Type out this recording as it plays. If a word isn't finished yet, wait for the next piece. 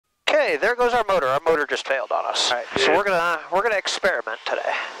Okay, there goes our motor. Our motor just failed on us. Right, so we're gonna experiment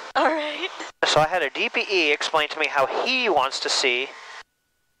today. All right. So I had a DPE explain to me how he wants to see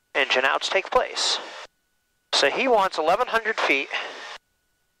engine outs take place. So he wants 1,100 feet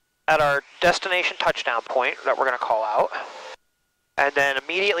at our destination touchdown point that we're gonna call out, and then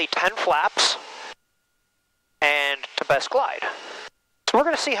immediately 10 flaps and to best glide. So we're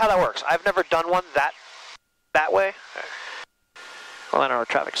gonna see how that works. I've never done one that way. Orlando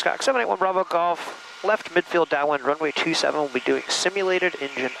traffic, Scott 781 Bravo Golf, left midfield downwind, runway 27, we'll be doing simulated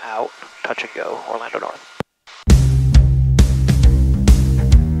engine out, touch and go, Orlando North.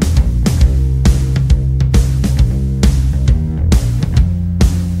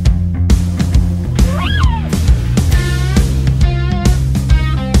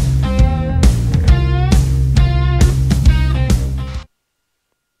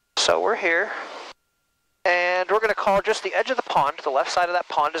 So we're here. And we're going to call just the edge of the pond. The left side of that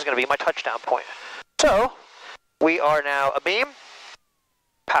pond is going to be my touchdown point. So, we are now abeam,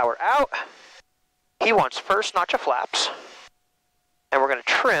 power out. He wants first notch of flaps. And we're going to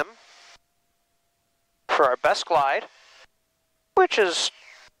trim for our best glide, which is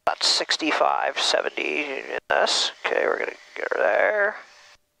about 65, 70 in this. Okay, we're going to get her there.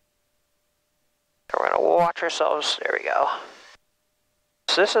 And we're going to watch ourselves. There we go.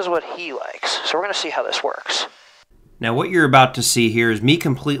 So this is what he likes. So we're going to see how this works. Now what you're about to see here is me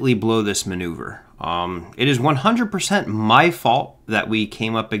completely blow this maneuver. It is 100% my fault that we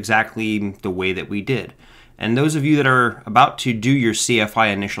came up exactly the way that we did. And those of you that are about to do your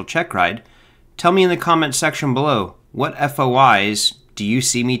CFI initial check ride, tell me in the comment section below, what FOIs do you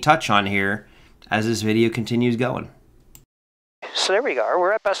see me touch on here as this video continues going? So there we go.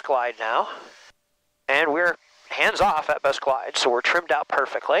 We're at best glide now. And we're hands off at best glide, so we're trimmed out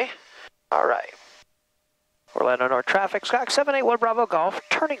perfectly. All right. Orlando North traffic, Scott 781 Bravo Golf,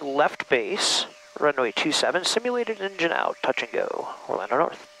 turning left base, runway 27, simulated engine out, touch and go, Orlando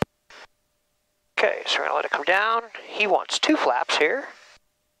North. Okay, so we're gonna let it come down. He wants 2 flaps here.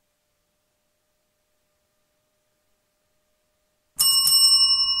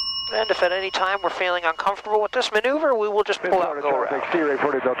 And if at any time we're feeling uncomfortable with this maneuver, we will just pull out and go around. Okay,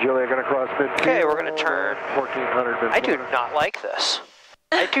 we're going to turn. 1400. I do not like this.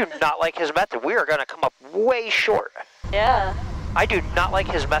 I do not like his method. We are going to come up way short. Yeah. I do not like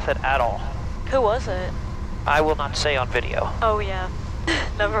his method at all. Who was it? I will not say on video. Oh, yeah.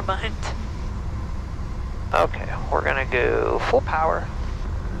 Never mind. Okay, we're going to go full power.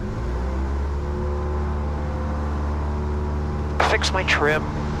 Fix my trim.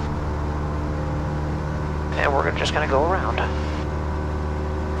 And we're just going to go around.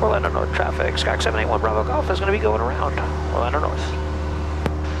 Orlando North traffic, Scott 781 Bravo Golf is going to be going around. Orlando North.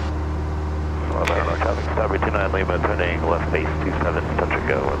 Orlando North traffic, Strawberry 29 Lima, turning left base 27, touch and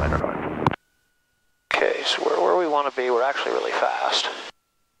go, Orlando North. Okay, so where we want to be, we're actually really fast.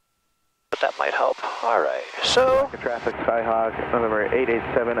 But that might help. All right, so Traffic, Skyhawk, November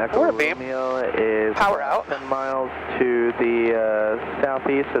 887 Echo Romeo is power out. 10 miles to the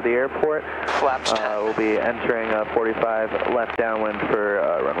southeast of the airport. Flaps 10. We'll be entering 45 left downwind for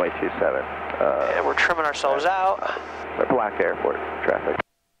runway 27. And we're trimming ourselves out. Black airport traffic.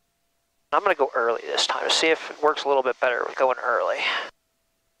 I'm going to go early this time to see if it works a little bit better with going early.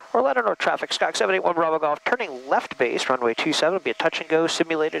 Orlando North traffic, Scott 781 Bravo Golf, turning left base, runway 27, will be a touch and go,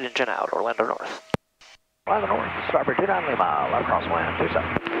 simulated engine out, Orlando North. Orlando North, Strawberry 29 Lima, left crosswind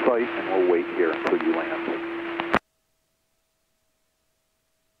 27. Right, and we'll wait here until you land.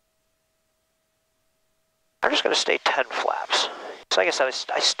 I'm just going to stay 10 flaps. So like I said,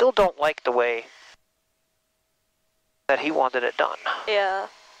 I still don't like the way that he wanted it done. Yeah.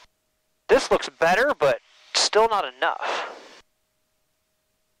 This looks better, but still not enough.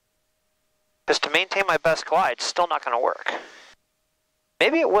 Because to maintain my best glide, it's still not going to work.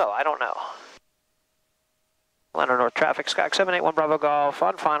 Maybe it will, I don't know. Orlando North traffic, Scott 781 Bravo Golf,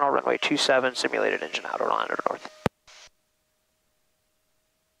 on final, runway 27, simulated engine out, Orlando North.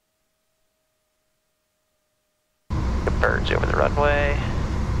 The birds over the runway.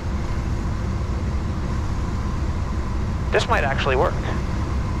 This might actually work.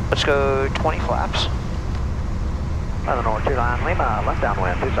 Let's go 20 flaps. Orlando North 29 Lima, left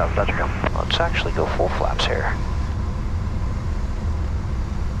downwind 27, touch and go. Let's actually go full flaps here.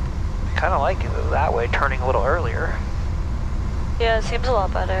 I kind of like it that way, turning a little earlier. Yeah, it seems a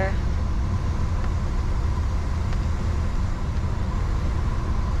lot better.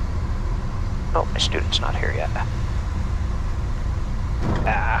 Oh, my student's not here yet.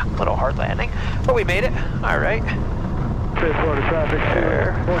 Ah, little hard landing, but we made it. All right. Florida traffic,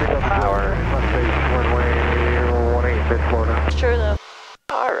 there. Power. It's true though.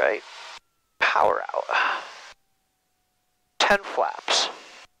 All right. power out. 10 flaps.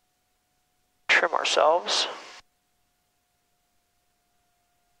 Trim ourselves.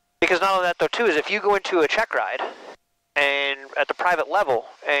 Because not only that though too, is if you go into a check ride and at the private level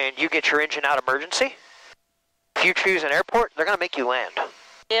and you get your engine out emergency, if you choose an airport, they're gonna make you land.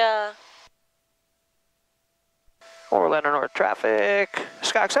 Yeah. Orlando North traffic.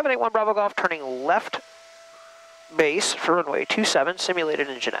 Skyhawk 781 Bravo Golf turning left base for runway 27, simulated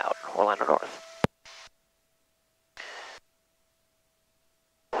engine out, Orlando North.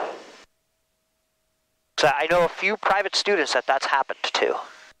 So I know a few private students that's happened to.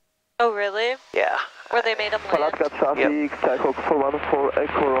 Oh, really? Yeah. Where they made them land? Alaska traffic, Skyhawk 414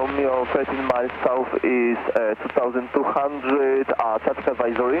 Echo Romeo, 13 miles south is 2200, traffic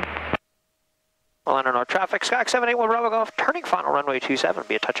advisory. Orlando North traffic, Skyhawk 781 Bravo Golf, turning final runway 27,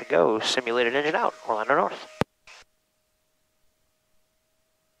 be a touch and go, simulated engine out, Orlando North.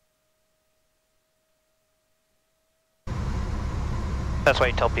 That's why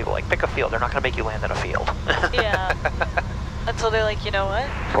you tell people, like, pick a field, they're not going to make you land in a field. Yeah. Until they're like, you know what?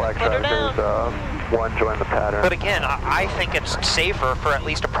 Flag Put her traffic, down. one join the pattern. But again, I think it's safer for at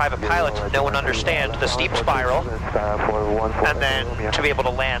least a private pilot to know and understand the steep spiral, and then to be able to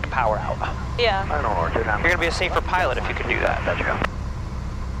land power out. Yeah. You're going to be a safer pilot if you can do that.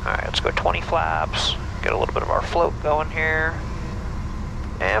 Alright, let's go 20 flaps, get a little bit of our float going here,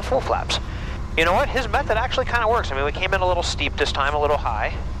 and full flaps. You know what, his method actually kind of works. I mean, we came in a little steep this time, a little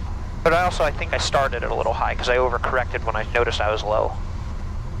high, but I think I started it a little high because I overcorrected when I noticed I was low.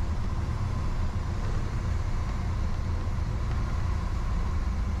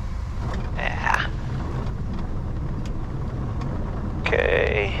 Yeah.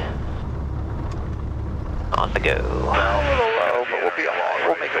 Okay. On the go. A little low, but we'll be along.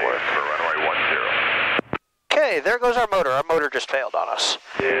 We'll make it work. Okay, there goes our motor. Our motor just failed on us.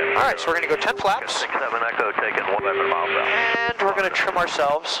 Alright, so we're going to go 10 flaps. 67 Echo taking 11 miles out. And we're going to trim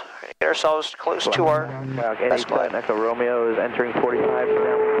ourselves. Get ourselves close to our best glide. Echo Romeo is entering 45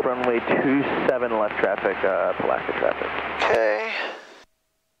 now. Runway 27 left traffic, Pulaski traffic. Okay.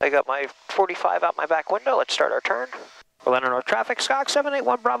 I got my 45 out my back window. Let's start our turn. Orlando North traffic, Skyhawk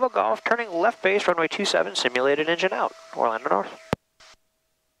 781 Bravo Golf, turning left base, runway 27, simulated engine out, Orlando North.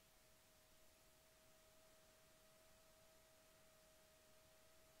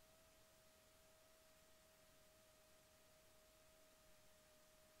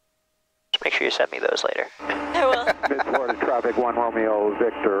 Make sure you send me those later. I will. Mid-Florida traffic, 1 Romeo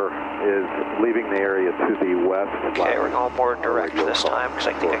Victor is leaving the area to the west. Okay, we're going more direct this time because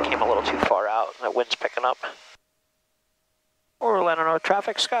I think I came a little too far out and that wind's picking up. Orlando North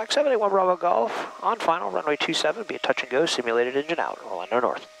traffic, Skyhawk 781 Bravo Golf, on final, runway 27, be a touch and go, simulated engine out, Orlando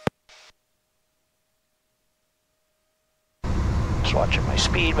North. Just watching my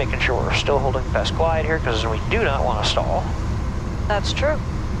speed, making sure we're still holding best glide here because we do not want to stall. That's true.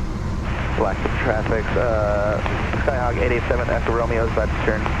 Black traffic, Skyhawk 887 Echo Romeo is about to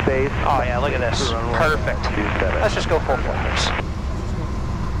turn base. Oh yeah, look at this. Perfect. 27. Let's just go full flaps.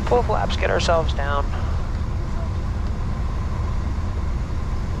 Full flaps, get ourselves down.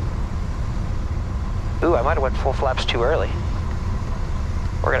 Ooh, I might have went full flaps too early.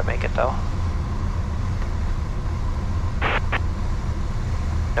 We're gonna make it though.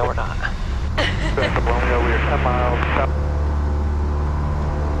 No, we're not. Echo Romeo, we are 10 miles south.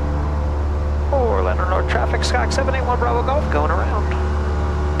 Orlando North traffic, Skyhawk 781 Bravo Golf, going around.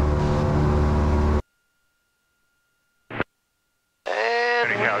 And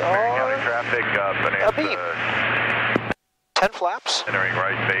we are Traffic, a beam. 10 flaps. Entering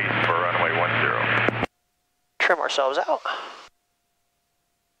right base for runway 10. Trim ourselves out.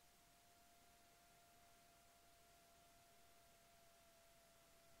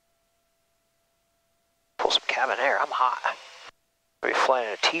 Pull some cabin air, I'm hot. I'll be flying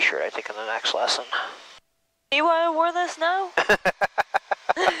in a t-shirt, I think, in the next lesson. You want to wear this now?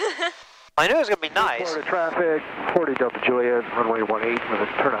 I knew it was going to be nice. Florida traffic, 40 Delta Juliet, runway 18 with a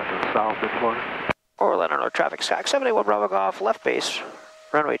turnout to the south this morning. Orlando North traffic, Skyhawk 781 Bravo Golf, left base,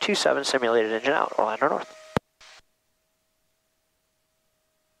 runway 27, simulated engine out, Orlando North.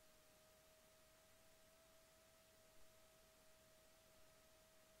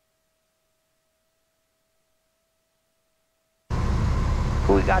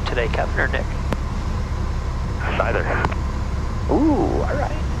 Who we got today, Kevin or Nick? Neither. Ooh, all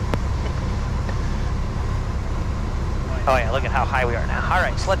right. Oh yeah, look at how high we are now. All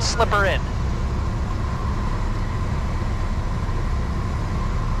right, so let's slip her in.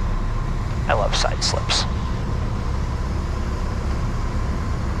 I love side slips.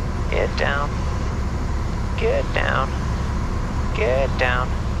 Get down. Get down. Get down.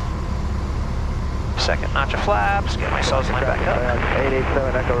 Second notch of flaps, get myself line back up.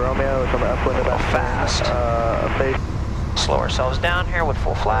 887 Echo Romeo, it's on the upwind A little about fast. Slow ourselves down here with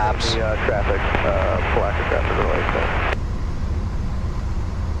full flaps. Traffic, proactive traffic relay.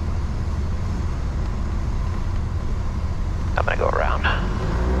 I'm gonna go around.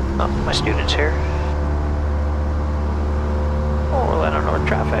 Oh, my student's here. Oh, we're letting north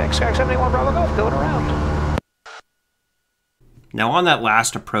traffic. Skyx 71 Bravo Golf going around. Now on that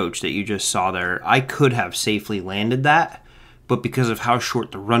last approach that you just saw there, I could have safely landed that, but because of how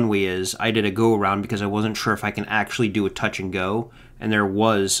short the runway is, I did a go around because I wasn't sure if I can actually do a touch and go, and there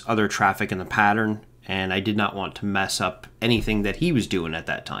was other traffic in the pattern, and I did not want to mess up anything that he was doing at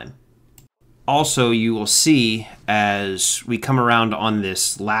that time. Also, you will see as we come around on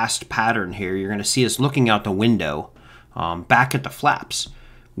this last pattern here, you're going to see us looking out the window back at the flaps.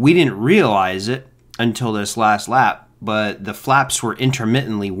 We didn't realize it until this last lap, but the flaps were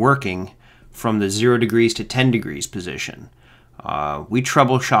intermittently working from the 0 degrees to 10 degrees position. We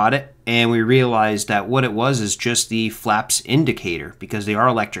troubleshot it and we realized that what it was is just the flaps indicator, because they are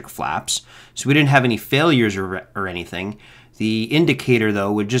electric flaps, so we didn't have any failures or anything. The indicator,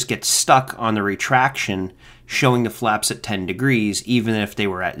 though, would just get stuck on the retraction showing the flaps at 10 degrees, even if they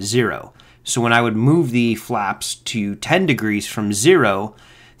were at 0. So when I would move the flaps to 10 degrees from 0,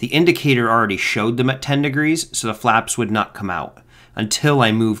 the indicator already showed them at 10 degrees, so the flaps would not come out until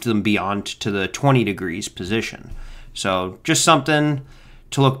I moved them beyond to the 20 degrees position. So just something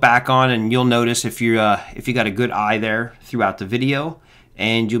to look back on, and you'll notice if you got a good eye there throughout the video,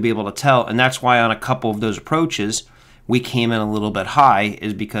 and you'll be able to tell. And that's why on a couple of those approaches, we came in a little bit high,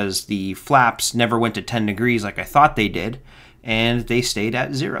 is because the flaps never went to 10 degrees like I thought they did, and they stayed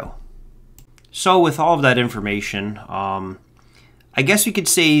at 0. So with all of that information, I guess we could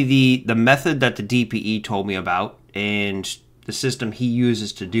say the method that the DPE told me about and the system he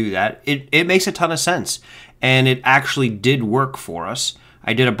uses to do that, it makes a ton of sense. And it actually did work for us.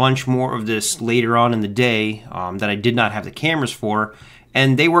 I did a bunch more of this later on in the day that I did not have the cameras for,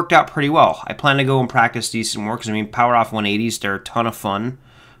 and they worked out pretty well. I plan to go and practice these some more because, I mean, Power Off 180s, they're a ton of fun,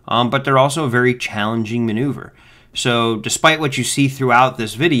 but they're also a very challenging maneuver. So despite what you see throughout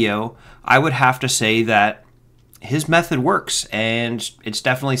this video, I would have to say that his method works, and it's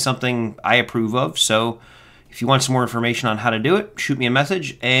definitely something I approve of. So if you want some more information on how to do it, shoot me a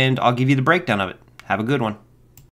message, and I'll give you the breakdown of it. Have a good one.